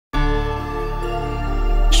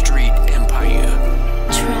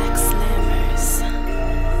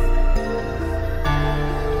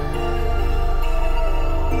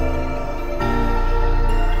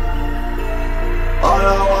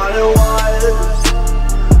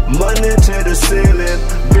the ceiling.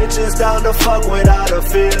 Bitches down to fuck without a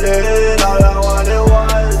feeling. All I wanted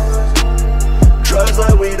was drugs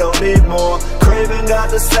like we don't need more. Kraven got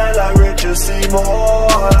the set like Richard Seymour.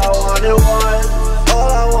 All I wanted was,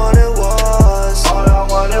 all I wanted was, all I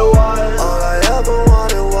wanted was, all I ever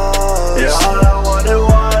wanted was, yeah, all I wanted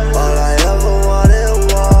was, all I ever wanted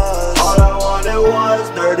was, all I wanted was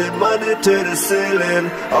dirty money to the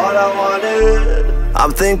ceiling. All I wanted.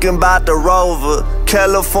 I'm thinking about the Rover,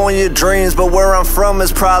 California dreams, but where I'm from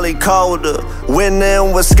is probably colder. Winter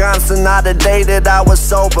in Wisconsin, not a day that I was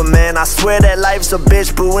sober, man. I swear that life's a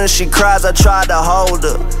bitch, but when she cries, I try to hold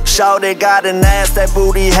her. Shawty got an ass, that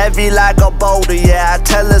booty heavy like a boulder, yeah. I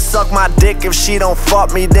tell her suck my dick, if she don't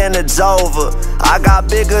fuck me, then it's over. I got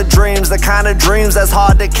bigger dreams, the kind of dreams that's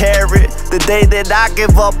hard to carry. The day that I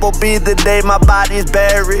give up will be the day my body's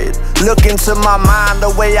buried. Look into my mind, the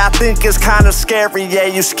way I think is kinda scary, yeah.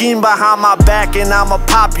 You scheme behind my back and I'ma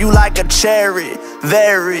pop you like a cherry.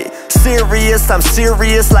 Very serious, I'm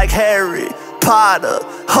serious like Harry Potter.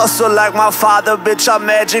 Hustle like my father, bitch, I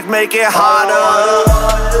magic, make it harder.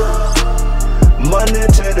 Money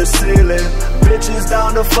to the ceiling. Bitches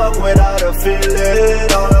down to fuck without a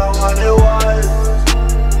feeling. All I wanted was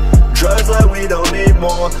drugs like we don't need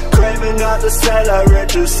more. Kraven got the set like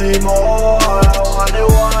Richard Seymour. All I wanted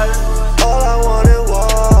was, all I wanted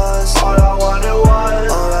was, all I wanted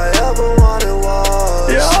was, all I ever wanted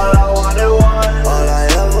was, yeah, all I wanted was, all I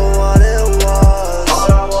ever wanted was,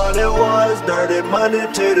 all I wanted was dirty money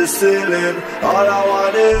to the ceiling.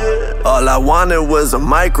 All I wanted was a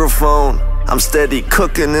microphone. I'm steady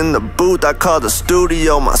cooking in the booth, I call the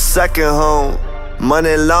studio my second home.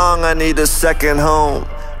 Money long, I need a second home.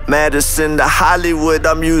 Madison to Hollywood,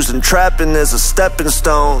 I'm using trapping as a stepping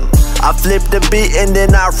stone. I flip the beat and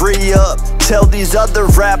then I re-up. Tell these other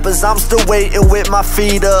rappers I'm still waiting with my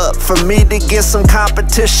feet up. For me to get some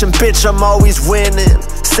competition, bitch, I'm always winning.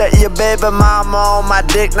 Set your baby mama on my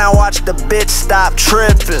dick, now watch the bitch stop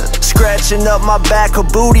tripping. Scratching up my back, her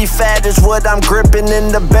booty fat is what I'm gripping.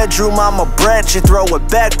 In the bedroom, I'm a brat, you throw it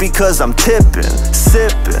back because I'm tipping.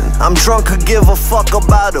 Sipping, I'm drunk, could give a fuck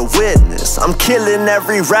about a witness. I'm killing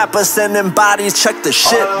every rapper, sending bodies, check the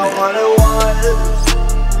shipment. All I wanted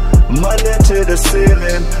was money to the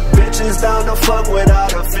ceiling. Bitches down to fuck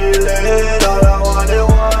without a feeling. All I wanted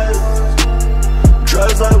was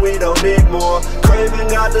drugs like we don't need more. Kraven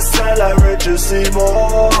got the set like Richard Seymour.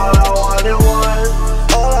 All I wanted was,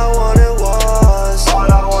 all I wanted was, all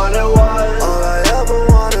I wanted was, all I ever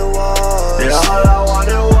wanted was, yeah, all I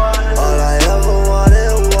wanted was, all I ever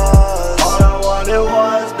wanted was, all I wanted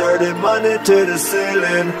was dirty money to the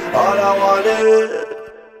ceiling. All I wanted.